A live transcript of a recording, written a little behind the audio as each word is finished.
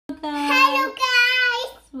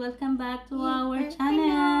welcome back to our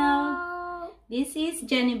channel. This is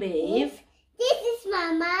Genevieve. This is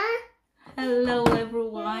Mama. Hello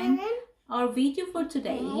everyone. Our video for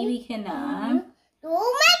today, we cannot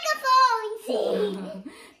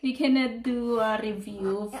do a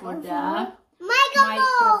review for the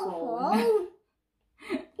microphone.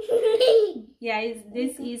 Yeah,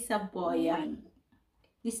 this is a Boya.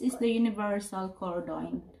 This is the universal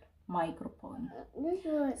Cardioid microphone.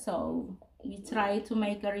 So we try to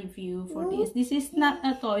make a review for this. This is not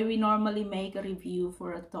a toy. We normally make a review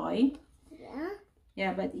for a toy.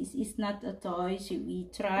 Yeah, but this is not a toy. So we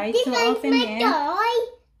try to open it.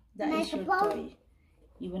 That is your toy.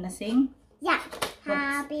 You wanna sing? Yeah.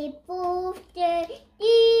 Happy birthday to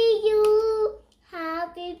you.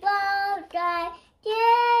 Happy birthday to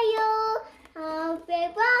you. Happy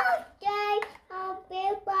birthday.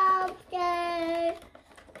 Happy birthday.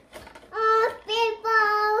 Happy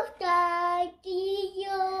birthday to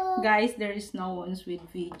you. Guys, there is no one's with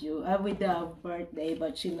video with the birthday,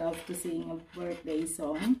 but she loves to sing a birthday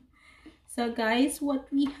song. So guys,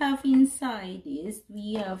 what we have inside is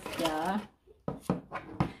we have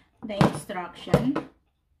the instruction,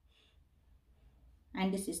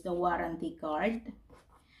 and this is the warranty card,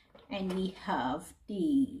 and we have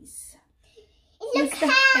these. It's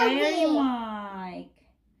the hairy mic.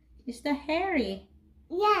 It's the hairy.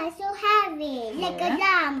 Yeah, so heavy, like a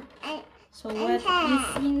lamp. So what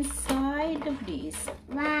is inside of this?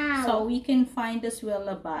 Wow. So we can find as well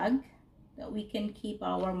a bag that we can keep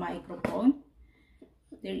our microphone.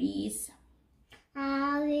 There is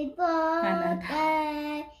Happy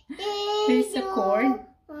birthday. Here's a cord.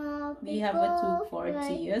 We have a 2 cords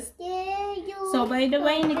to use. So by the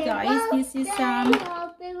way, guys, this is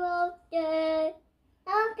Happy birthday.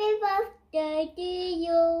 Happy birthday to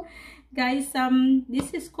you. Guys,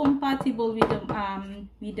 this is compatible with the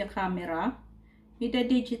camera, with the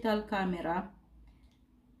digital camera,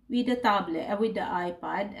 with the tablet, with the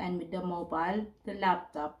iPad, and with the mobile, the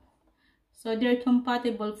laptop. So they're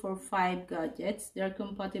compatible for 5 gadgets. They're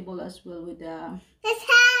compatible as well with the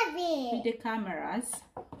cameras.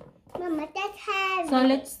 Mama, that's heavy. So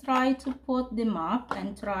let's try to put them up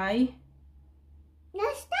and try.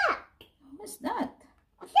 What's that? What's that?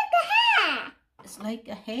 It's like a hair. It's like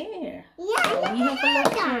a hair. Yeah, so we have a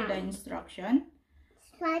look for the instruction.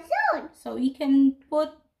 So we can put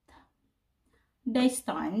the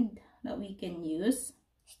stand that we can use.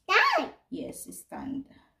 Stand? Yes, stand.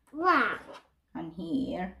 Wow. And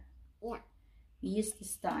here. Yeah. We use the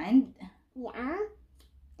stand. Yeah.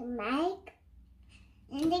 The mic.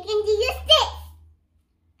 And they can use this.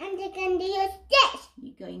 And they can use this.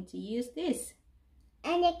 You're going to use this.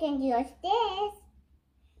 And they can use this.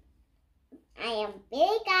 I am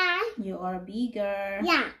bigger. You are bigger.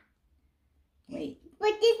 Yeah. Wait.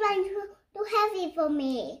 But this one's too heavy for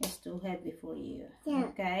me. It's too heavy for you. Yeah.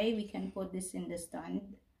 Okay, we can put this in the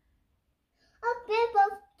stand. Happy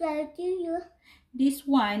birthday to you. This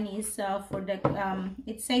one is for the,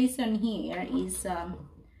 it says on here is,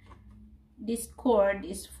 this cord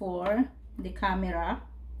is for the camera.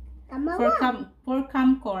 For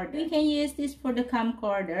camcorder. We can use this for the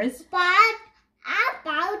camcorders. But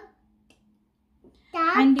about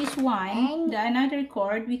that. And this one, the another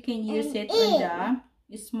cord, we can use it on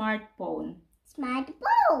the smartphone.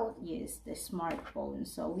 Smartphone? Yes, the smartphone.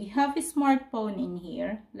 So we have a smartphone in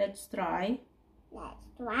here. Let's try. Let's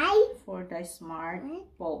try. For the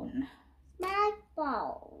smartphone.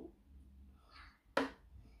 Smartphone.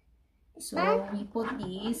 So we put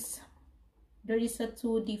these. There is a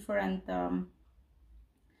 2 different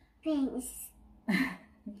pins.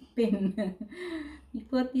 Pin. We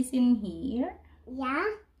put this in here. Yeah,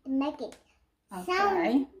 to make it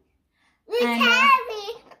okay. It's and, heavy.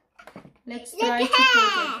 Let's try to put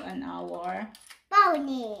it on our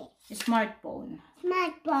smartphone.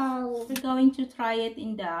 Smartphone. We're going to try it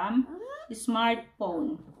in the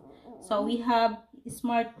smartphone. So we have a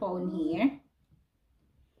smartphone here.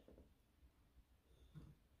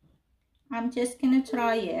 I'm just gonna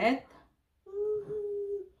try it.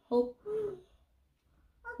 Put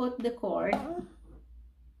the cord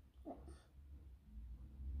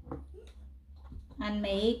and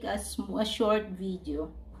make a short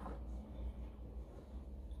video.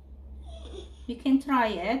 You can try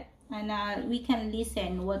it, and we can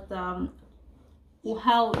listen what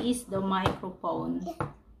how is the microphone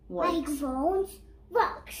works. Microphone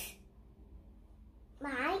works.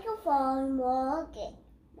 Microphone working.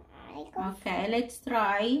 Okay, let's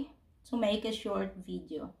try to make a short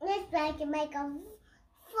video. Let's try to make a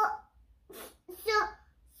short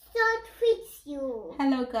video.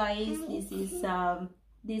 Hello guys,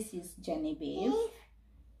 this is Genevieve.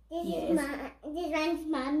 This Yes. is This one's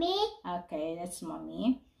mommy. Okay, that's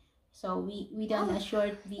mommy. So we done a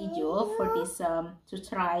short video for this to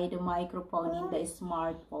try the microphone in the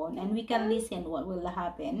smartphone, and we can listen what will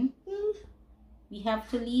happen. We have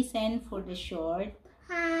to listen for the short.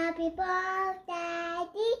 Happy birthday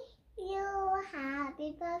to you.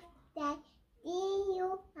 Happy birthday to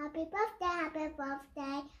you. Happy birthday. Happy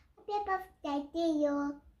birthday. Happy birthday to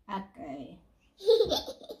you. Okay.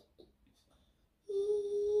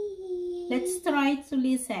 Let's try to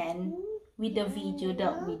listen with the video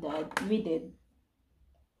that we did.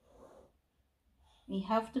 We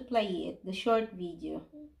have to play it, the short video.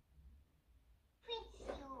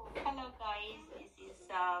 Hello guys,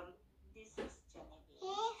 this is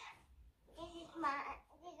Genevieve. This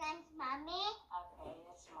one's mommy. Okay,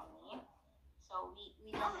 that's mommy. So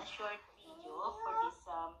we done a short video for this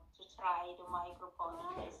to try the microphone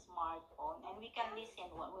in the smartphone, and we can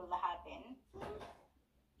listen what will happen.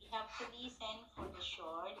 We have to listen for the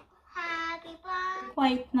short. Happy birthday.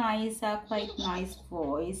 Quite nice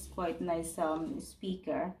voice, quite nice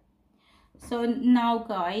speaker. So now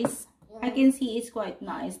guys, I can see it's quite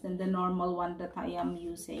nice than the normal one that I am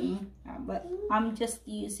using, but I'm just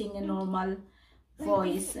using a normal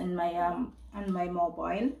voice on my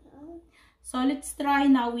mobile. So let's try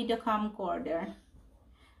now with the camcorder.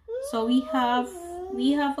 So we have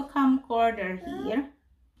a camcorder here,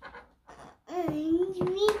 And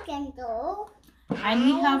we can go. and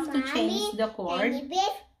we have to change the cord.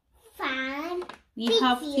 Fan. We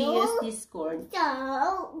have to use this cord.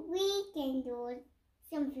 So we can do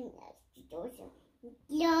something else to do some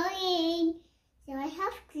glowing. So I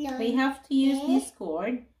have glowing. We have to use this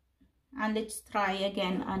cord, and let's try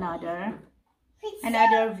again another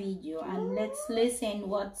video, and let's listen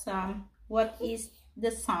what is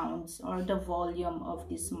the sounds or the volume of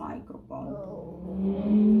this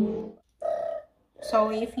microphone.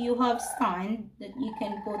 So if you have stand that you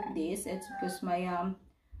can put this, it's because my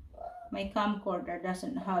camcorder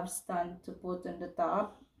doesn't have stand to put on the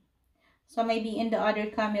top. So maybe in the other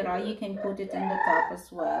camera you can put it on the top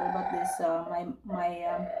as well, but this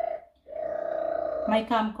my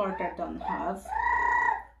camcorder don't have.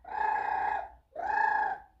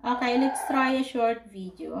 Okay, let's try a short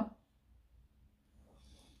video.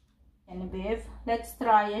 Genevieve, let's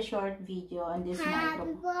try a short video on this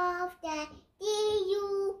microphone. Happy birthday to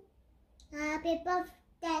you. Happy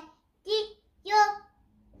birthday to you.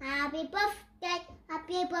 Happy birthday.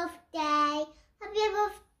 Happy birthday. Happy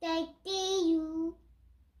birthday to you.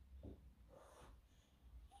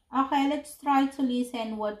 Okay, let's try to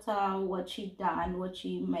listen what she done, what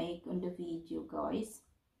she make on the video, guys.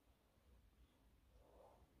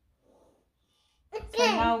 So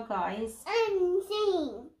now, guys, I'm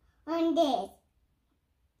singing on this.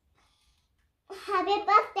 Happy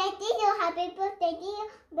birthday to you. Happy birthday to you.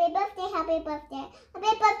 Happy birthday. Happy birthday.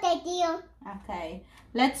 Happy birthday to you. okay,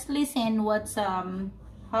 let's listen what's how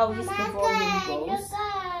is the volume goes.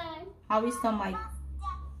 How is the mic?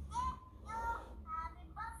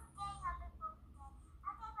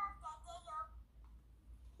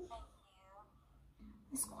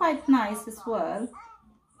 It's quite nice as well.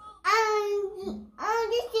 I'm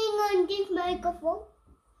just sing on this microphone.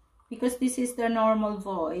 Because this is the normal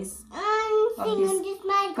voice I'm of singing this on this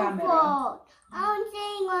microphone. camera. I'm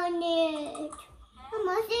singing on it. I'm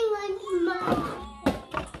gonna sing on this microphone.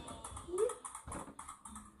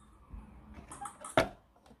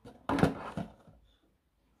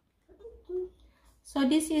 So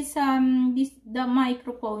this is the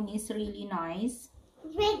microphone is really nice.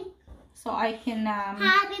 So I can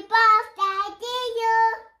Happy birthday to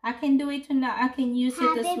you. I can do it on I can use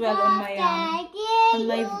it as well on my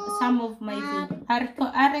some of my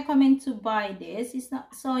videos. I recommend to buy this. It's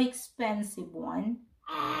not so expensive one.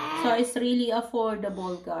 So it's really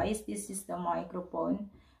affordable, guys. This is the microphone.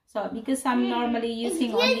 So because I'm normally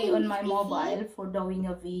using only on my mobile for doing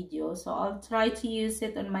a video, so I'll try to use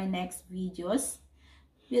it on my next videos.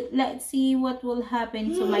 But let's see what will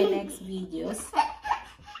happen to my next videos.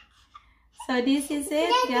 So this is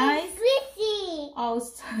it, guys. Oh,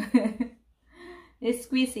 it's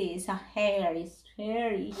squeezy. It's a hair. It's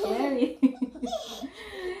hairy.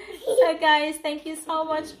 So guys, thank you so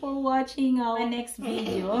much for watching my next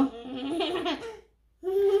video.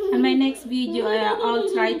 In my next video, I'll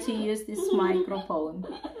try to use this microphone.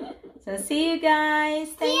 So see you guys.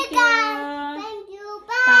 Thank you. Thank you.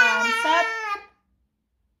 Bye. Thumbs up.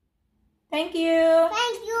 Thank you.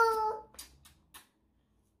 Thank you.